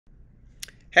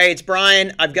Hey, it's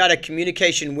Brian. I've got a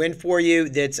communication win for you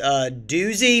that's a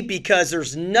doozy because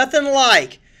there's nothing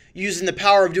like using the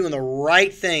power of doing the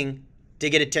right thing to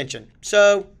get attention.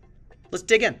 So let's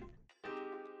dig in.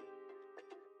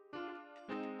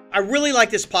 I really like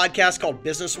this podcast called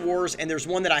Business Wars, and there's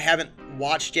one that I haven't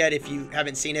watched yet if you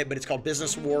haven't seen it, but it's called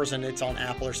Business Wars, and it's on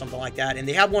Apple or something like that. And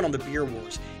they have one on the beer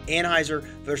wars, Anheuser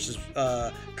versus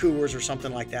Coors or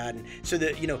something like that. And so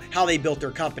how they built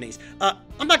their companies.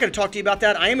 I'm not going to talk to you about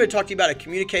that. I am going to talk to you about a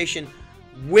communication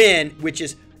win, which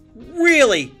is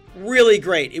really, really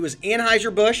great. It was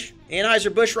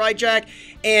Anheuser-Busch, right, Jack?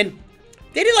 And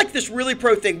they did like this really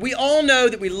pro thing. We all know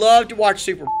that we love to watch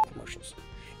Super commercials.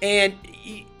 And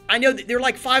I know that they're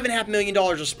like $5.5 million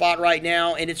a spot right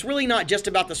now, and it's really not just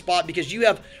about the spot because you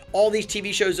have all these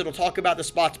TV shows that'll talk about the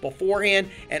spots beforehand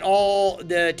and all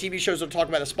the TV shows that'll talk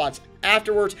about the spots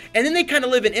afterwards, and then they kind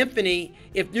of live in infamy.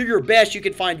 If you're your best, you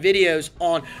can find videos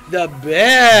on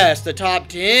the top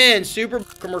 10 Super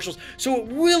commercials, so it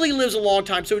really lives a long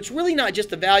time. So it's really not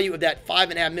just the value of that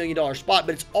 $5.5 million spot,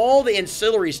 but it's all the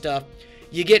ancillary stuff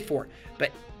you get for it.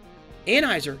 But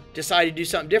Anheuser decided to do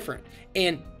something different.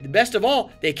 And the best of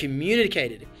all, they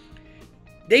communicated it.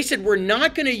 They said, we're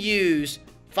not going to use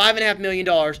 $5.5 million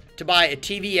to buy a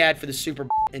TV ad for the Super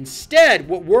Bowl. Instead,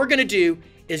 what we're going to do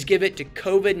is give it to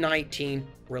COVID-19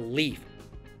 relief.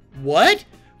 What?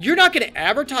 You're not going to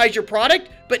advertise your product?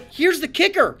 But here's the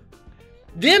kicker.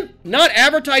 Them not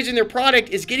advertising their product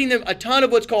is getting them a ton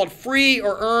of what's called free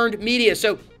or earned media.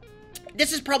 So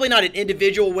this is probably not an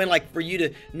individual win, like for you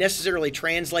to necessarily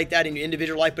translate that in your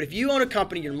individual life. But if you own a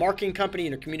company, you're a marketing company,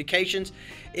 and your communications,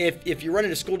 if you're running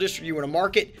a school district, you want to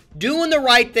market, doing the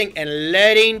right thing and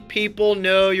letting people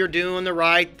know you're doing the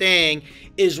right thing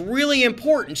is really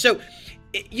important. So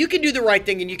you can do the right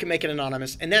thing and you can make it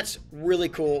anonymous. And that's really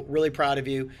cool. Really proud of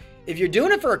you. If you're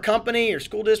doing it for a company or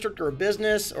school district or a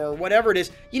business or whatever it is,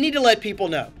 you need to let people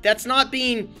know. That's not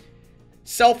being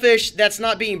selfish, that's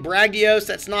not being braggadocious,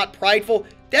 that's not prideful.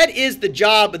 That is the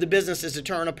job of the business, is to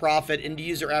turn a profit and to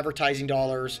use their advertising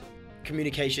dollars,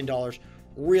 communication dollars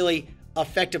really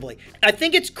effectively. I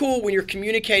think it's cool when you're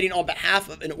communicating on behalf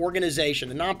of an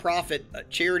organization, a nonprofit, a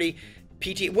charity,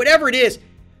 PT, whatever it is.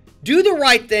 Do the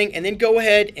right thing and then go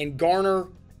ahead and garner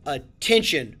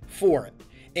attention for it.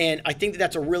 And I think that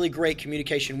that's a really great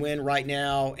communication win right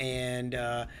now.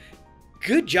 And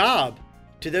good job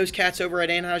to those cats over at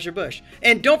Anheuser-Busch.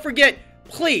 And don't forget,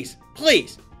 please,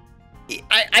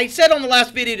 I said on the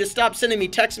last video to stop sending me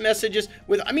text messages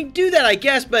do that, I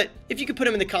guess, but if you could put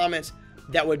them in the comments,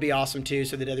 that would be awesome too,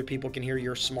 so that other people can hear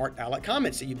your smart aleck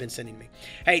comments that you've been sending me.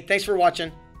 Hey, thanks for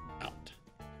watching.